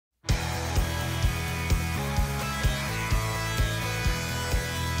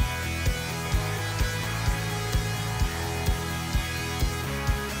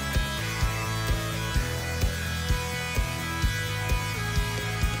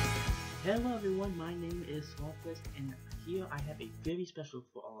Hello everyone, my name is Smallfist, and here I have a very special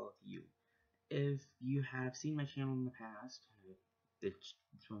for all of you. If you have seen my channel in the past, it's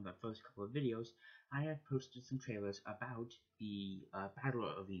one of the first couple of videos, I have posted some trailers about the Battle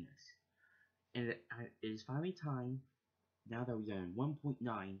Arenas. And it is finally time, now that we are in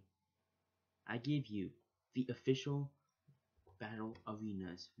 1.9, I give you the official Battle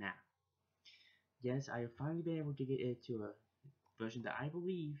Arenas map. Yes, I have finally been able to get it to a version that I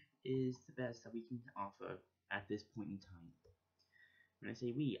believe is the best that we can offer at this point in time. When I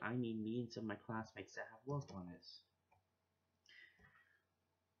say we, I mean me and some of my classmates that have worked on this.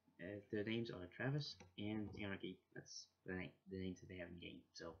 Their names are Travis and Anarchy. That's the names that they have in game,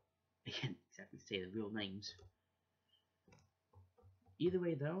 so I can't exactly say the real names. Either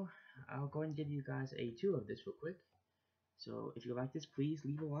way though, I'll go ahead and give you guys a tour of this real quick. So if you like this, please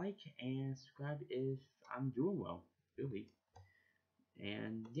leave a like and subscribe if I'm doing well, really.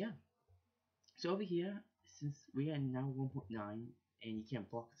 And yeah. So over here, since we are now 1.9 and you can't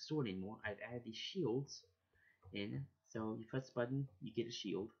block the sword anymore, I've added these shields in. So you press the button, you get a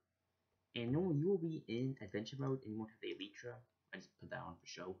shield. And normally you will be in adventure mode and you won't have the elytra. I just put that on for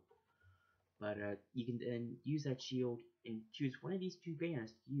show. But you can then use that shield and choose one of these two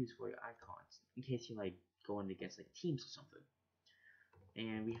banners to use for your icons, in case you're like going against like teams or something.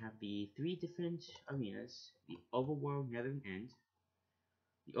 And we have the 3 different arenas: the overworld, nether, and end.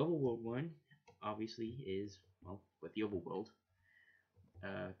 The overworld one obviously is, well, with the overworld.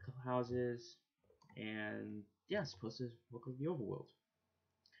 Couple houses, and yeah, it's supposed to look like the overworld.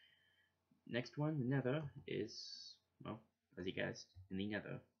 Next one, the nether, is, well, as you guessed, in the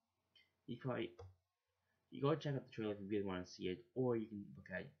nether. You go check out the trailer if you really want to see it, or you can look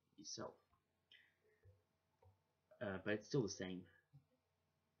at it yourself. But it's still the same.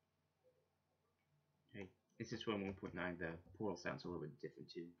 Okay, it's just from 1.9, the portal sounds a little bit different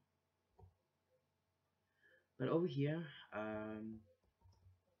too. But over here,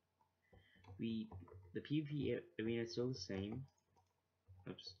 the PvP arena is still the same.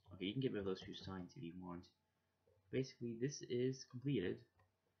 Oops. Okay, you can get rid of those 2 signs if you want. Basically, this is completed.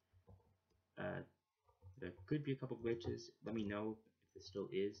 There could be a couple glitches. Let me know if there still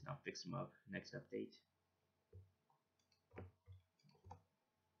is, and I'll fix them up next update.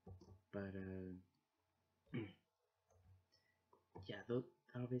 But yeah,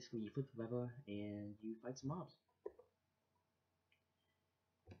 basically you flip the lever and you fight some mobs.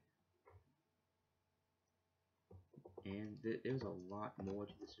 And there's a lot more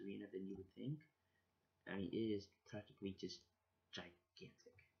to this arena than you would think. I mean, it is practically just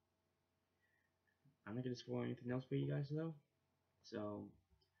gigantic. I'm not going to spoil anything else for you guys though, so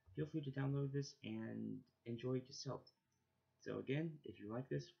feel free to download this and enjoy it yourself. So again, if you like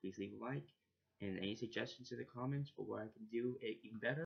this, please leave a like, and any suggestions in the comments for what I can do even better.